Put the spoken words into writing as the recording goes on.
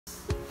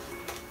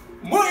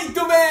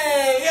Muito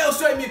bem, eu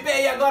sou o MP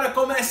e agora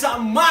começa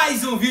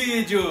mais um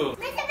vídeo.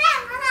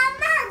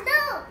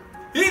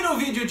 E no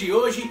vídeo de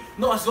hoje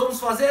nós vamos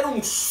fazer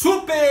um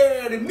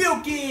super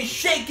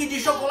milkshake de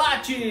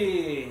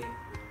chocolate.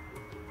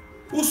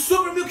 O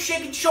super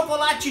milkshake de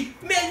chocolate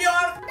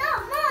melhor do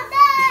mundo.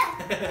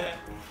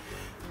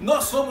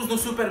 Nós fomos no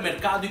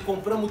supermercado e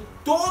compramos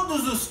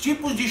todos os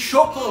tipos de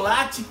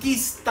chocolate que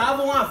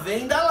estavam à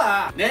venda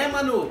lá, né,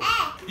 Manu?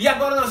 É. E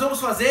agora nós vamos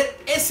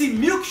fazer esse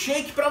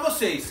milkshake para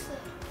vocês.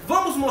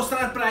 Vamos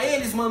mostrar para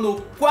eles,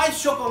 Manu,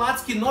 quais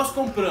chocolates que nós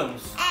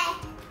compramos.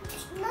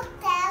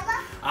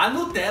 Nutella. A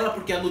Nutella,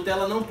 porque a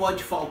Nutella não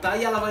pode faltar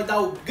e ela vai dar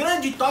o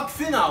grande toque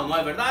final, não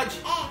é verdade?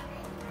 É.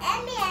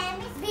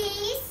 M&M's,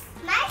 bis,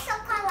 mais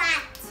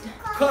chocolate.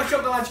 Qual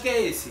chocolate que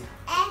é esse?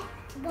 É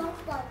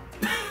bombom.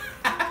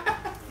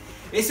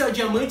 Esse é o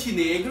diamante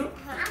negro.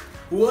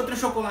 O outro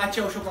chocolate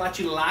é o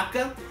chocolate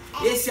laca.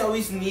 Esse é o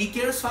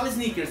Snickers. Fala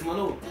Snickers,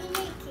 Manu.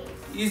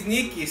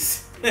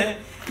 Snickers.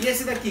 E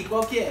esse daqui,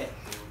 qual que é?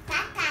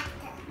 Batata.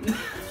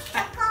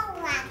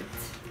 Chocolate.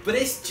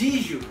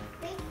 Prestígio.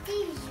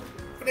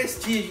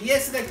 Prestígio. E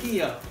esse daqui,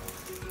 ó?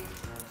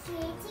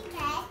 Kit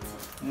Kat.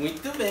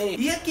 Muito bem.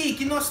 E aqui,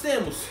 que nós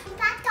temos?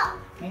 Batom.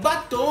 Um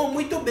batom,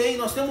 muito bem.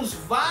 Nós temos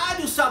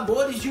vários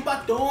sabores de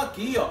batom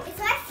aqui, ó. E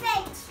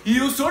sorvete. E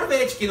o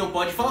sorvete, que não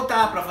pode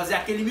faltar para fazer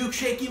aquele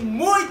milkshake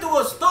muito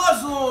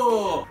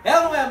gostoso. É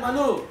ou não é,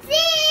 Manu?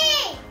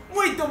 Sim!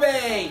 Muito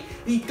bem.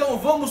 Então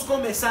vamos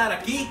começar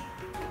aqui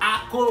a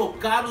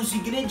colocar os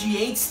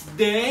ingredientes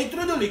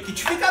dentro do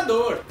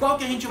liquidificador. Qual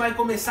que a gente vai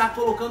começar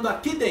colocando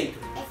aqui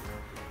dentro?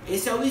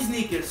 Esse é o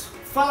Snickers.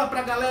 Fala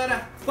pra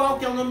galera qual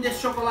que é o nome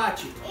desse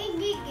chocolate.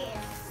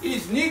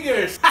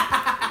 Snickers.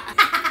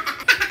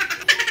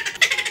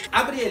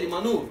 Abre ele,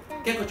 Manu.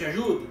 Quer que eu te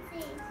ajude?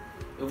 Sim.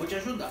 Eu vou te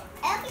ajudar.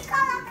 Eu que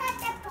colocar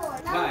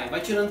depois.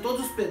 Vai tirando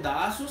todos os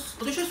pedaços.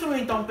 Deixa eu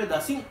experimentar um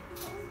pedacinho.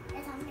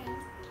 Eu também.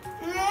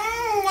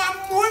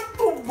 É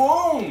muito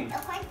bom. Eu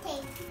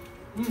cortei.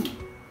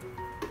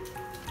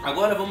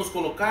 Agora vamos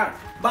colocar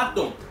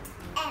batom.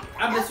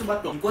 Abre É. esse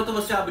batom. Enquanto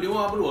você abrir um,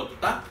 eu abro o outro,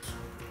 tá?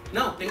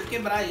 Não, tem que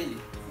quebrar ele.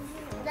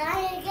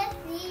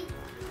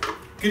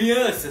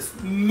 Crianças,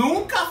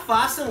 nunca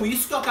façam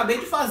isso que eu acabei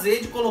de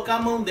fazer, de colocar a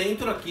mão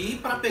dentro aqui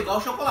para pegar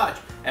o chocolate.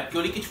 É porque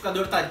o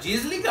liquidificador tá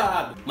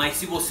desligado. Mas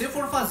se você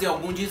for fazer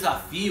algum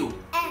desafio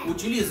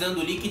utilizando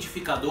o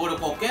liquidificador ou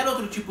qualquer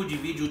outro tipo de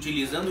vídeo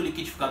utilizando o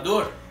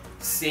liquidificador,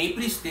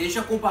 sempre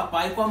esteja com o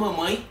papai e com a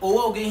mamãe ou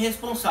alguém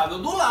responsável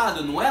do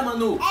lado, não é,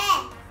 Manu?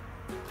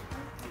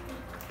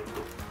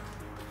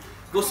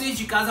 Vocês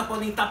de casa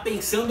podem estar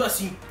pensando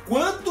assim,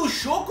 quanto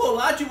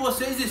chocolate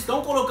vocês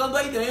estão colocando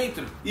aí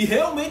dentro? E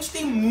realmente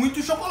tem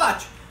muito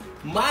chocolate.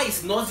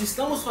 Mas nós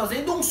estamos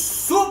fazendo um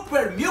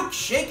super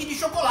milkshake de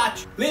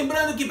chocolate.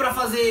 Lembrando que para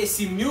fazer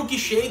esse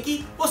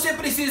milkshake, você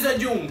precisa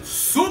de um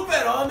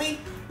super-homem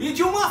e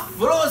de uma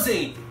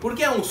Frozen.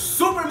 Porque é um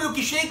super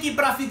milkshake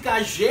para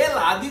ficar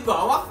gelado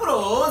igual a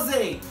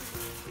Frozen.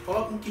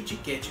 Coloca um Kit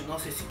Kat.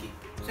 Nossa, esse aqui.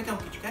 Você quer um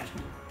Kit Kat?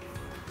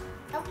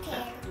 Eu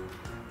quero.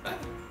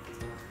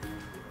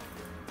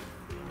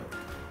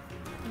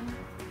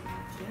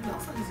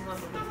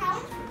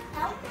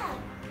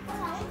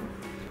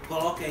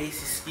 Coloca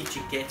esses Kit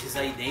Kats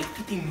aí dentro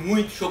que tem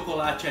muito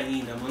chocolate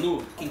ainda,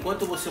 Manu.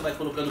 Enquanto você vai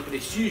colocando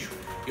prestígio,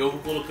 eu vou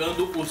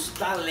colocando os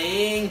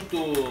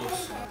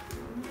talentos.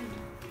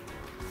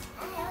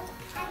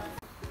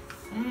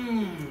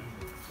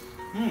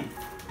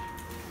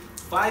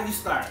 Five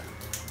star.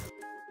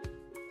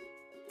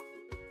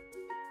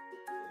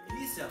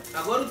 Delícia.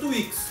 Agora o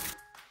Twix.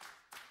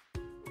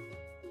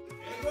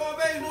 Chegou a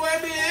vez do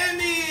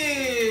M&M!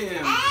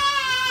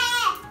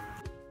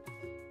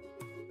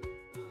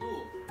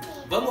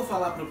 Vamos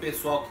falar pro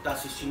pessoal que tá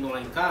assistindo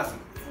lá em casa?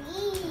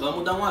 Sim.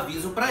 Vamos dar um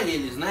aviso pra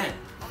eles, né?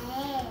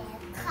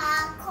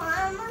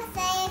 Como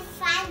você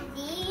faz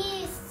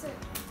isso?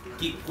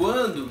 Que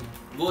quando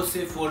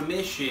você for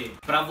mexer,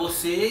 pra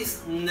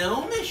vocês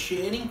não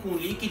mexerem com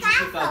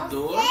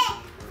liquidificador.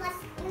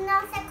 Você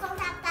não se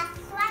contar pra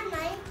sua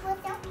mãe e pro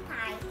seu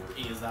pai.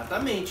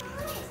 Exatamente.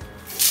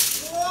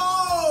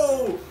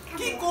 Uou!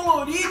 Que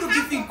colorido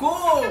que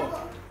ficou!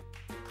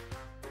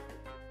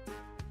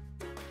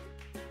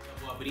 Eu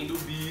vou abrindo o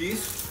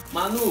bis.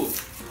 Manu,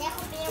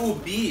 o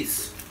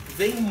bis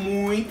vem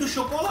muito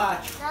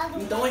chocolate.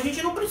 Então a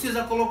gente não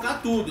precisa colocar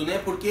tudo, né?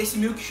 Porque esse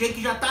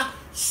milkshake já tá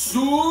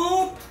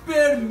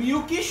super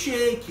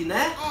milkshake,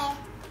 né?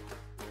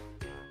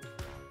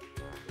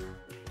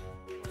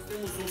 Nós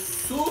temos um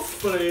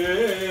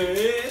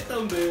soufflé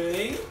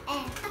também.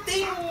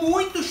 Tem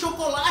muito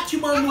chocolate,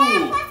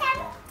 Manu.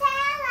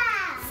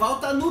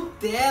 Falta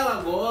Nutella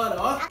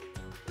agora, ó.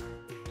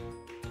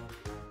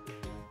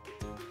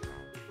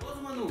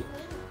 Gostoso, Manu?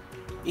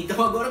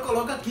 Então agora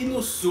coloca aqui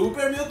no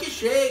super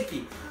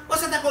milkshake.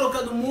 Você tá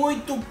colocando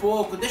muito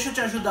pouco, deixa eu te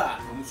ajudar.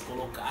 Vamos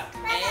colocar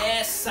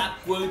essa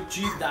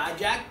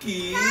quantidade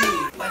aqui.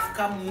 Vai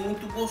ficar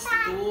muito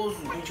gostoso.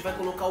 A gente vai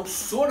colocar o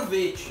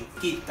sorvete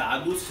que tá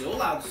do seu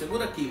lado.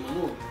 Segura aqui,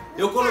 Manu.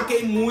 Eu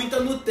coloquei muita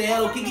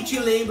Nutella. O que que te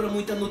lembra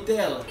muita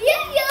Nutella?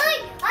 Ai,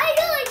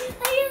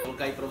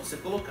 dica aí pra você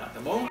colocar, tá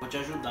bom? Vou te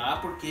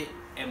ajudar porque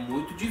é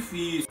muito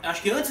difícil.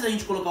 Acho que antes da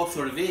gente colocar o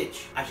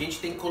sorvete, a gente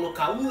tem que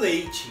colocar o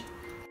leite.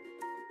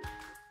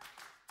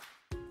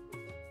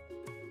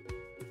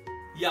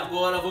 E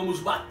agora vamos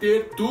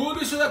bater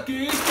tudo isso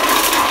daqui.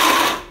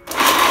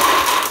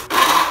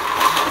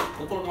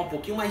 Vou colocar um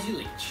pouquinho mais de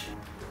leite.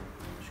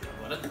 Acho que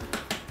agora dá.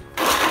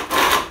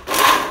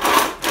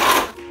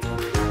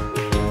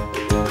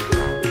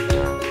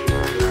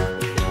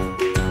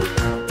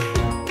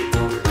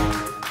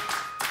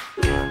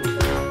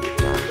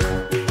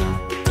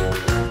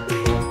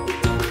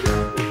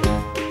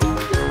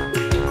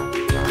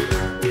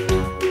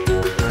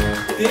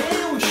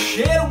 Tem um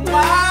cheiro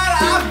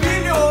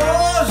maravilhoso!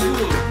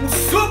 Um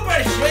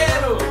super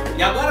cheiro!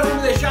 E agora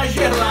vamos deixar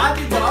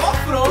gelado igual a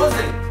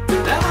Frozen.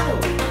 Né, Manu?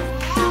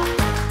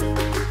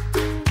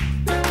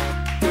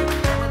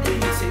 É uma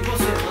delícia. E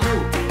você,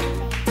 Manu?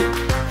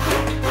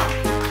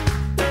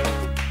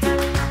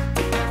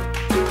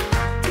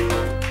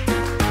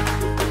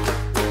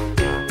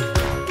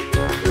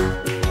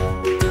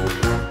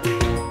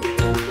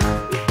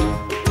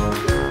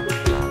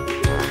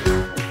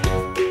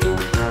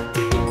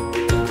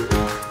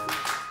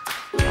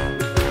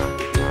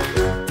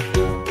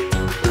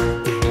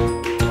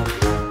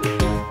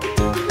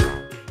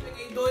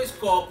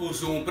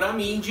 Copos, um pra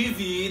mim de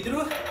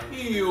vidro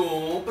e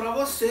um pra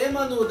você,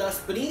 Manu, das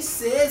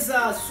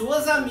princesas,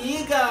 suas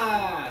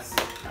amigas.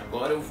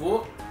 Agora eu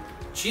vou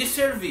te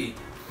servir.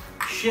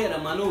 Cheira,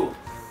 Manu.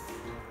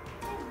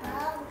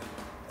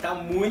 Tá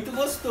muito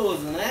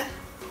gostoso, né?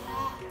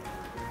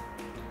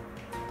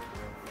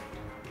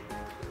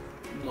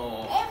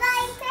 Nossa. Eu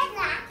vou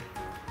pegar.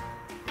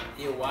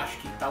 Eu acho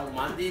que tá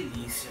uma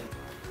delícia.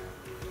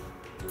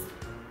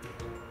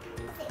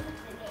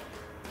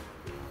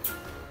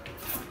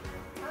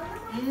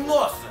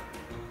 Nossa!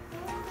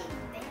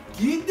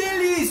 Que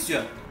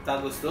delícia! Tá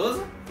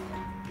gostoso?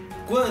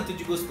 Quanto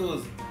de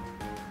gostoso?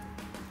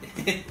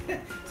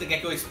 Você quer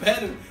que eu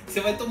espere?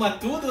 Você vai tomar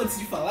tudo antes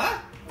de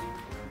falar?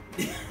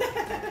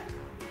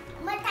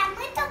 Mas tá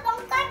muito bom,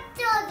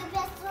 gostoso,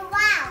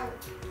 pessoal.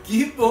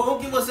 Que bom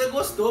que você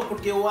gostou,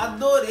 porque eu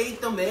adorei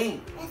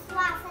também.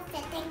 Pessoal,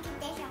 você tem que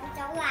deixar o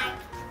seu like.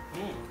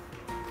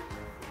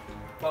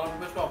 Fala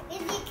pro pessoal. E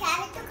se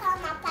quer tocar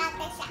uma pra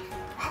deixar,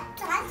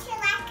 só te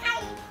like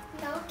aí.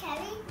 Não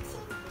quero te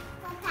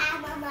botar a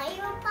mamãe e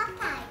o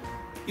papai.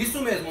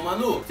 Isso mesmo,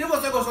 Manu. Se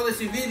você gostou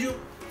desse vídeo,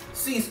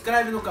 se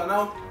inscreve no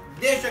canal,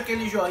 deixa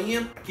aquele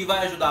joinha que vai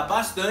ajudar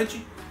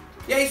bastante.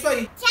 E é isso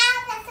aí.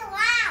 Tchau,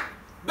 pessoal.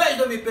 Beijo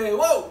do MP.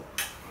 Uou!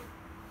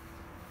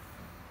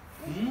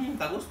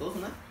 Tá gostoso,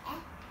 né?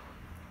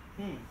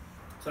 É.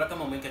 Será que a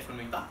mamãe quer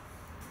experimentar?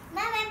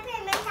 Mamãe,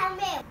 experimenta o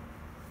meu.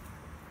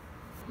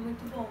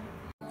 Muito bom.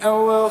 And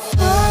we'll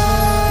fly.